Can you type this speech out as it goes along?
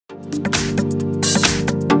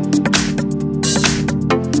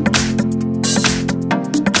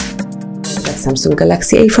Samsung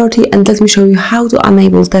Galaxy A40, and let me show you how to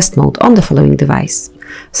enable test mode on the following device.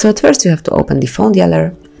 So at first you have to open the phone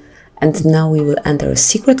dialer, and now we will enter a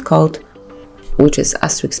secret code, which is *#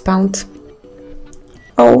 O pound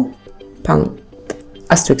 *# pound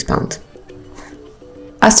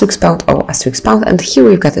 *# O *# and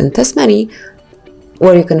here you get in test menu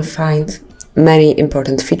where you can find many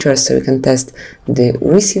important features, so you can test the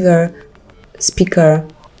receiver, speaker,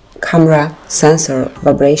 camera, sensor,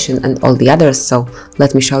 vibration, and all the others. So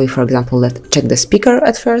let me show you, for example, let's check the speaker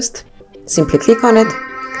at first. Simply click on it,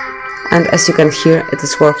 and as you can hear, it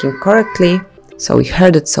is working correctly. So we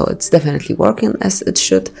heard it, so it's definitely working as it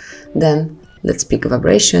should. Then let's pick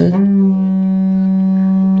vibration.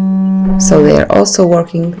 So they are also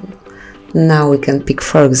working. Now we can pick,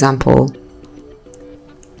 for example,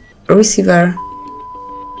 receiver.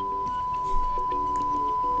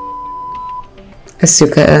 As you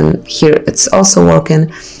can hear, it's also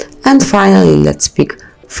working. And finally, let's pick,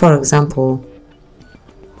 for example,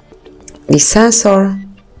 the sensor.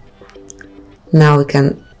 Now we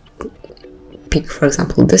can pick, for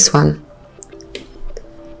example, this one.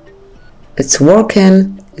 It's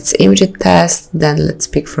working, it's image test. Then let's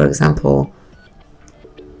pick, for example,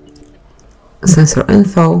 sensor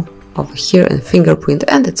info over here and fingerprint,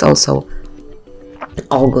 and it's also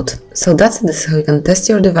all good. So that's it. This is how you can test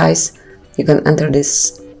your device. You can enter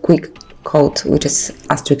this quick code, which is *#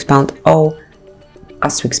 O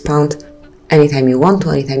 *# anytime you want to,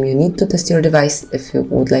 anytime you need to test your device, if you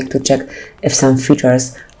would like to check if some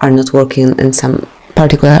features are not working in some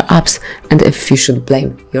particular apps and if you should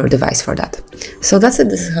blame your device for that. So that's it.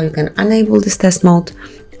 This is how you can enable this test mode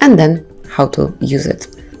and then how to use it.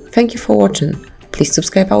 Thank you for watching. Please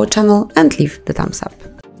subscribe our channel and leave the thumbs up.